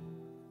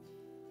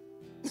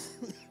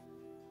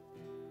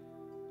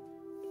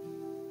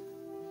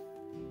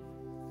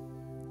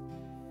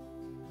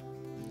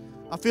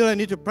 I feel I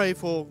need to pray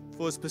for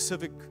a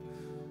specific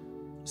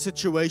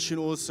situation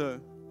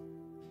also.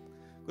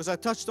 Because I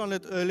touched on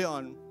it early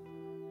on.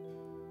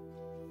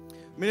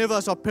 Many of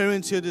us are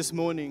parents here this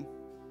morning.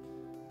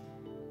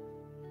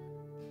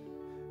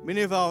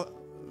 Many of us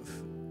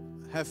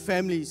have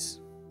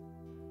families.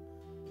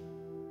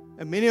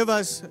 And many of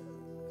us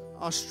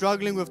are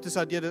struggling with this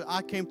idea that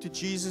I came to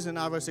Jesus and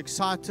I was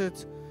excited.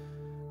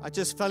 I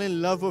just fell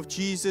in love with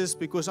Jesus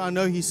because I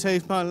know He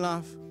saved my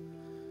life.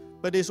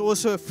 But there's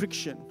also a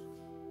friction.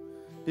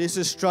 There's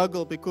a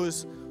struggle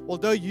because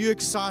although you're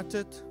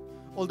excited,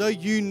 although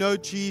you know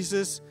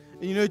Jesus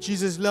and you know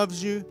Jesus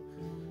loves you,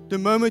 the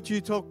moment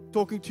you're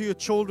talking to your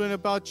children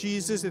about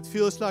Jesus, it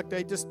feels like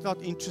they're just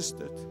not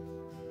interested.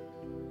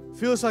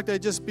 Feels like they're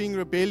just being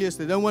rebellious.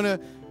 They don't want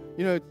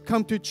to,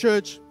 come to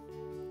church.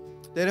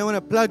 They don't want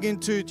to plug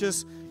into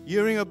just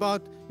hearing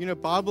about,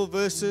 Bible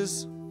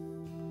verses.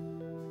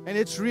 And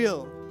it's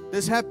real.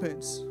 This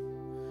happens.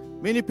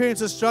 Many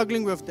parents are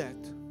struggling with that.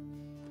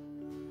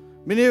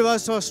 Many of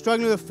us are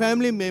struggling with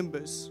family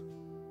members.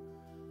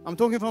 I'm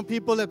talking from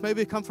people that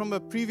maybe come from a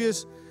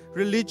previous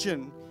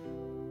religion.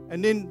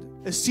 And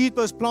then a seed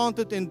was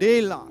planted in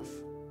their life.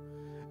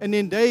 And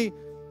then they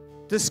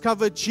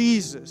discovered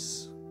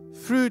Jesus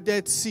through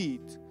that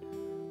seed.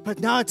 But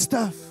now it's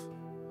tough.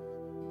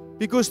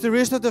 Because the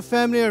rest of the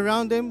family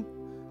around them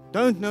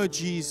don't know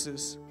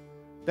Jesus.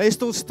 They're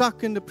still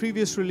stuck in the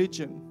previous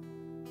religion.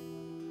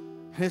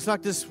 And it's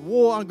like this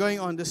war going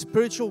on, the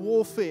spiritual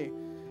warfare.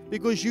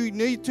 Because you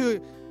need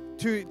to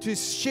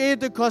share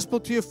the gospel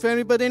to your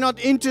family, but they're not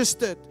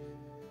interested.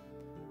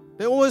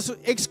 They always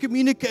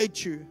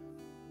excommunicate you.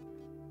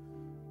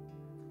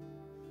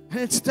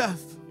 And it's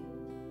tough.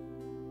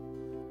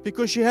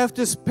 Because you have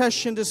this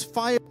passion, this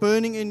fire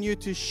burning in you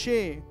to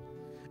share.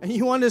 And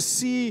you want to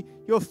see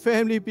your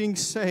family being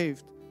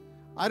saved.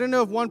 I don't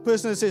know if one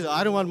person says,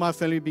 I don't want my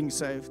family being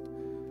saved.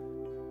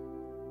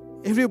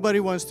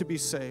 Everybody wants to be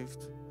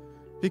saved.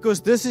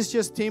 Because this is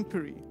just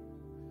temporary.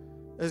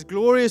 As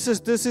glorious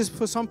as this is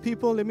for some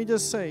people, let me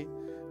just say,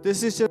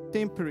 this is just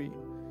temporary.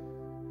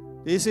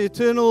 There's an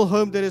eternal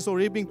home that is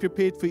already being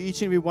prepared for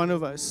each and every one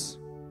of us.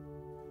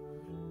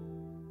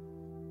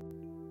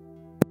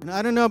 And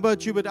I don't know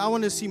about you, but I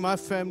want to see my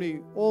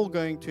family all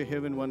going to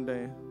heaven one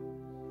day.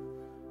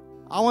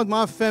 I want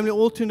my family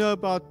all to know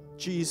about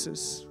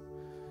Jesus.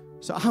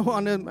 So I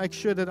want to make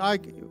sure that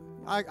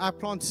I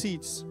plant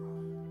seeds.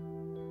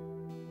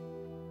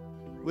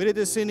 Whether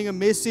they're sending a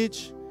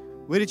message,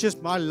 whether it's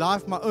just my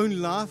life, my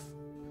own life,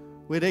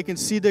 where they can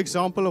see the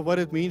example of what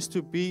it means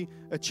to be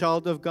a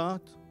child of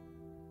God.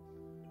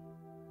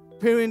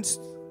 Parents,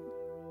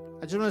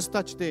 I just want to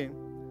touch there.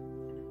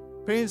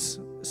 Parents,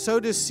 sow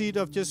the seed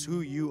of just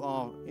who you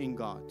are in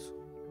God.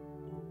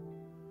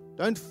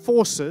 Don't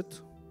force it.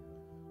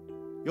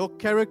 Your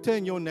character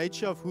and your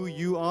nature of who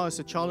you are as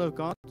a child of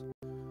God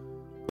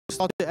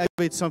start to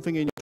activate something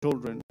in your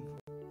children.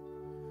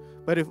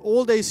 But if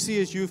all they see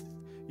is you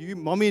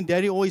mommy and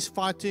daddy always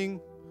fighting,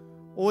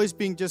 always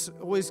being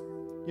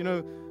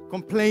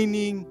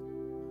complaining,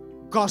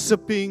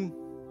 gossiping,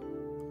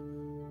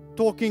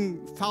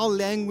 talking foul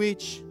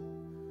language,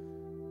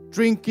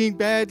 drinking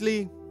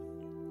badly.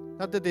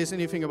 Not that there's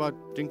anything about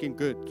drinking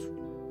good.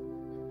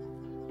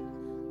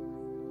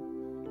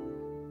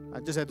 I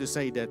just had to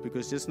say that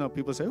because just now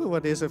people say, oh,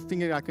 well, there's a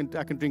thing I can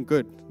drink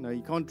good. No,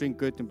 you can't drink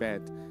good and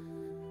bad.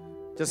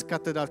 Just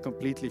cut it out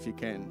completely if you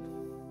can.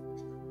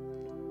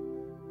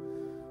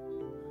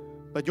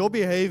 But your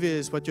behavior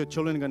is what your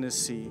children are going to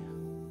see.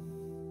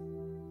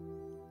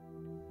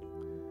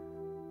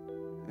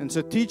 And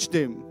so teach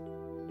them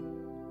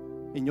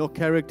in your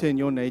character and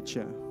your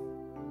nature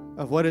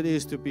of what it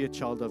is to be a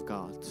child of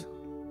God.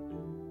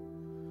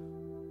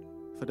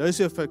 For those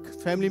who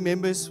have family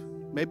members,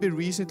 maybe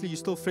recently you're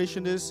still fresh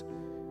in this,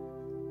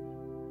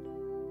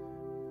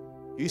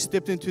 you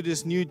stepped into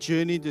this new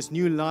journey, this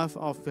new life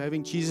of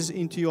having Jesus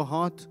into your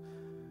heart,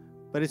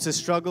 but it's a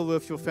struggle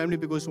with your family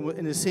because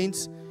in a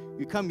sense,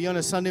 you come here on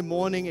a Sunday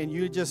morning and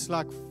you're just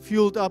like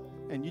fueled up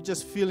and you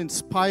just feel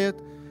inspired,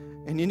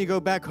 and then you go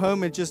back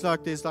home and just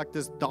like there's like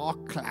this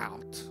dark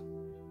cloud.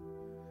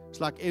 It's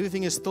like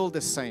everything is still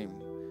the same.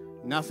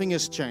 Nothing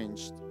has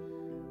changed.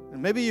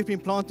 And maybe you've been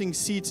planting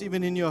seeds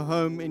even in your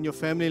home, in your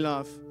family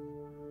life.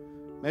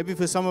 Maybe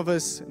for some of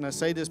us, and I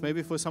say this,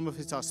 maybe for some of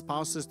us, our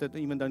spouses that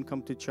even don't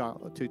come to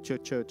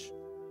church.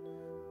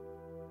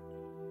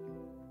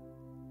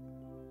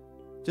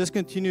 Just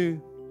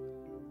continue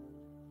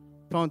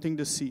planting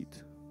the seed.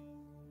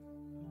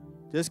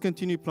 Just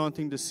continue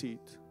planting the seed.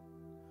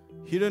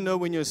 You don't know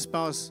when your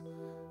spouse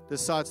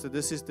decides that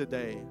this is the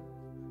day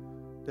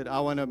that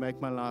I want to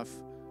make my life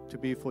to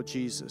be for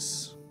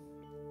Jesus.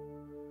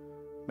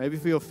 Maybe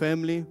for your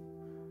family,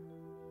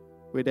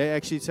 where they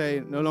actually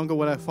say, no longer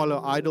will I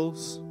follow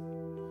idols,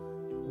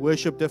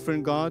 worship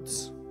different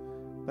gods,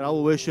 but I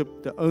will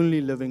worship the only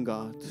living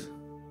God.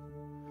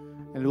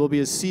 And it will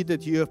be a seed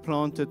that you have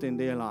planted in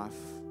their life.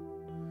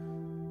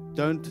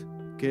 Don't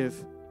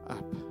give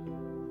up.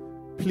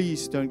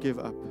 Please don't give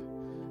up.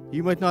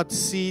 You might not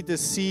see the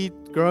seed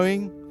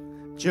growing,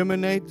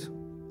 germinate,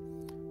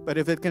 but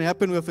if it can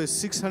happen with a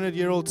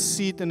 600-year-old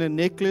seed in a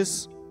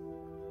necklace,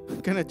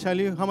 can I tell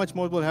you how much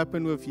more will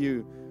happen with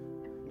you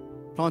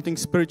planting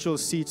spiritual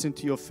seeds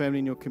into your family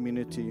and your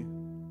community?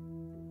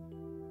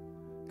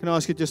 Can I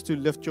ask you just to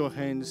lift your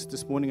hands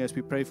this morning as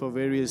we pray for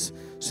various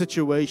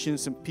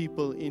situations and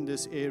people in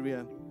this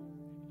area?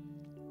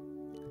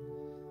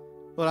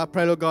 Lord, I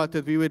pray, Lord God,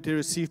 that we would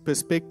receive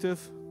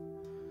perspective,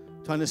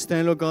 to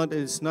understand, Lord God,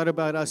 it's not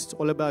about us, it's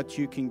all about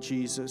you, King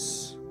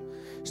Jesus.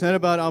 It's not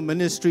about our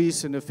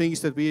ministries and the things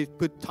that we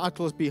put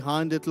titles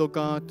behind it, Lord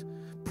God,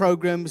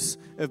 programs,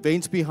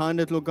 events behind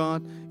it, Lord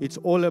God. It's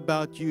all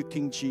about you,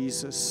 King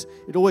Jesus.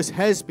 It always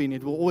has been,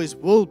 it will always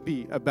will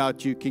be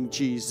about you, King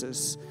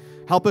Jesus.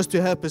 Help us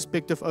to have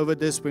perspective over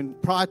this when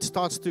pride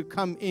starts to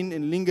come in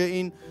and linger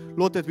in,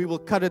 Lord, that we will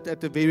cut it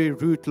at the very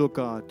root, Lord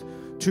God.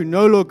 To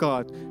know, Lord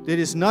God, that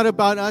it's not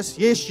about us.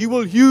 Yes, you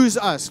will use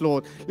us,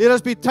 Lord. Let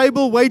us be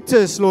table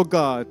waiters, Lord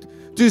God,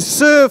 to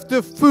serve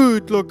the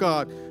food, Lord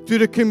God, to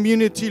the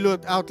community,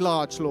 Lord, out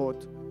large,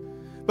 Lord.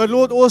 But,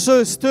 Lord,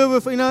 also stir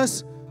within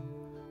us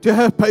to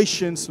have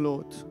patience,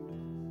 Lord.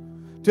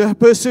 To have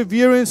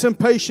perseverance and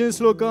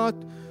patience, Lord God.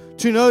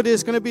 To know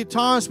there's going to be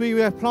times where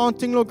we are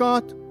planting, Lord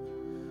God.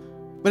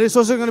 But it's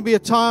also going to be a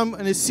time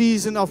and a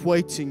season of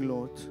waiting,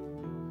 Lord.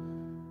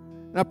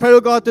 And I pray,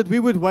 Lord God, that we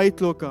would wait,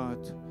 Lord God,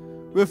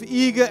 with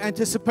eager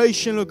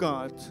anticipation, Lord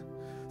God,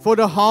 for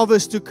the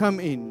harvest to come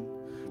in.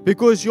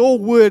 Because your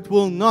word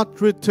will not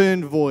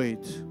return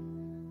void.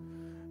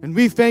 And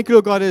we thank you,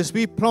 Lord God, as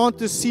we plant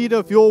the seed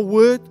of your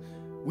word,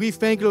 we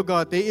thank you, Lord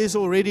God, there is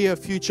already a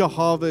future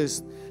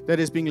harvest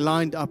that is being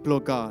lined up,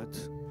 Lord God.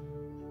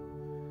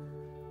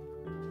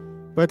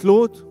 But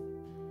Lord,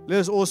 let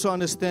us also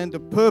understand the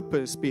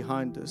purpose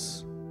behind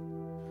this.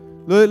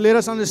 Lord, let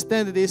us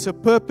understand that there is a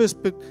purpose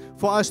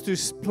for us to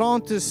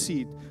plant the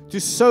seed, to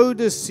sow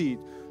the seed,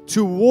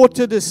 to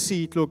water the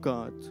seed, Lord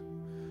God.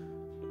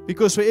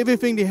 Because for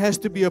everything there has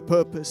to be a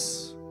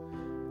purpose.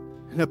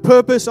 And the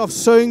purpose of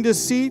sowing the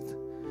seed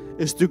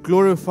is to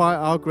glorify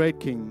our great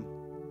King.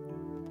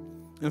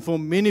 And for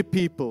many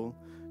people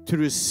to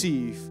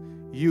receive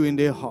you in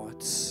their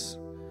hearts.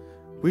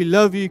 We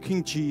love you,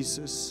 King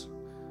Jesus.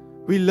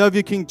 We love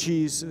you, King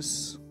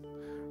Jesus.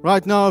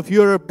 Right now, if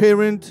you're a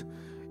parent,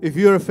 if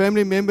you're a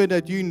family member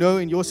that you know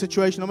in your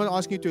situation, I'm not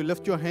asking you to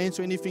lift your hands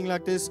or anything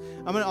like this.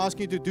 I'm not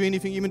asking you to do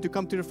anything, even to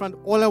come to the front.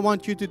 All I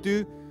want you to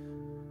do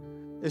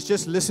is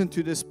just listen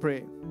to this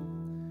prayer.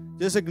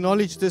 Just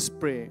acknowledge this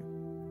prayer.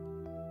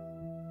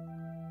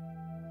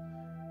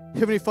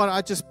 Heavenly Father,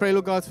 I just pray,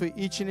 Lord God, for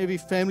each and every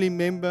family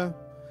member,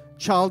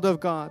 child of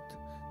God,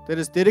 that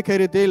has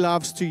dedicated their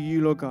lives to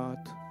you, Lord God.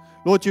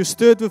 Lord, you've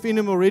stirred within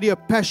them already a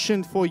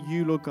passion for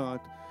you, Lord God.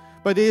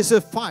 But there's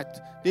a fight.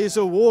 There's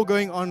a war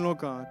going on, Lord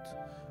God,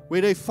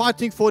 where they're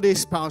fighting for their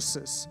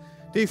spouses.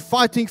 They're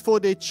fighting for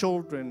their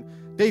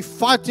children. They're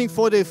fighting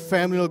for their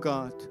family, Lord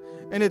God.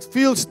 And it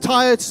feels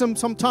tiresome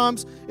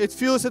sometimes. It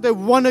feels that they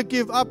want to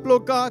give up,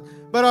 Lord God.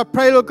 But I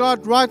pray, Lord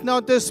God, right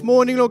now this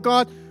morning, Lord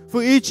God,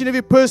 for each and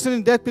every person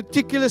in that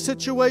particular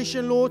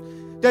situation, Lord,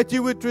 that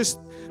you would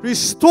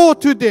restore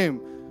to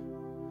them,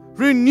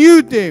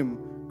 renew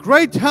them,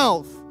 great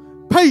health,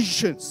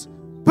 patience,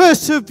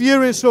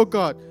 perseverance, Lord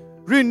God.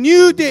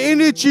 Renew the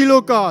energy,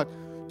 Lord God,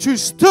 to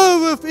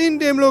stir within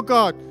them, Lord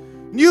God,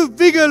 new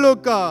vigor,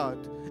 Lord God,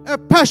 a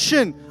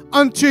passion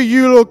unto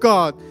you, Lord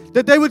God,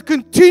 that they would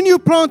continue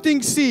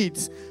planting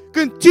seeds,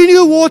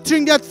 continue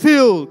watering that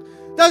field.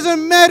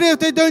 Doesn't matter if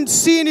they don't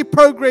see any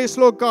progress,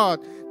 Lord God.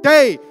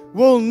 They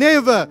will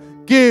never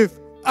give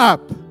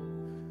up.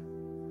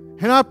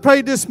 And I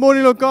pray this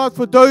morning, Lord God,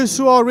 for those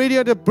who are already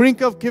at the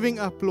brink of giving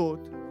up, Lord,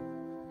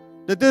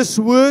 that this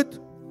word,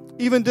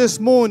 even this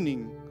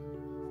morning,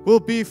 will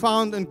be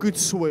found in good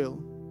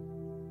soil.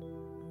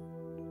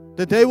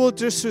 That they will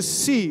just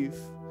receive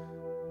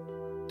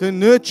the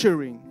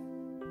nurturing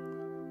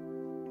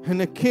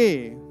and the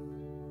care,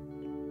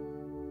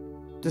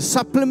 the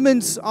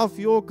supplements of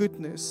your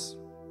goodness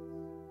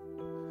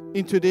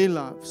into their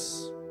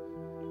lives.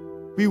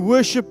 We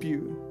worship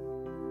you.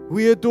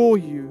 We adore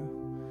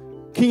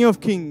you, King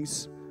of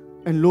Kings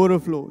and Lord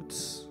of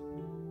Lords.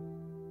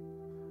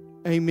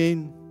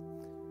 Amen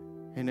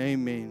and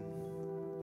amen.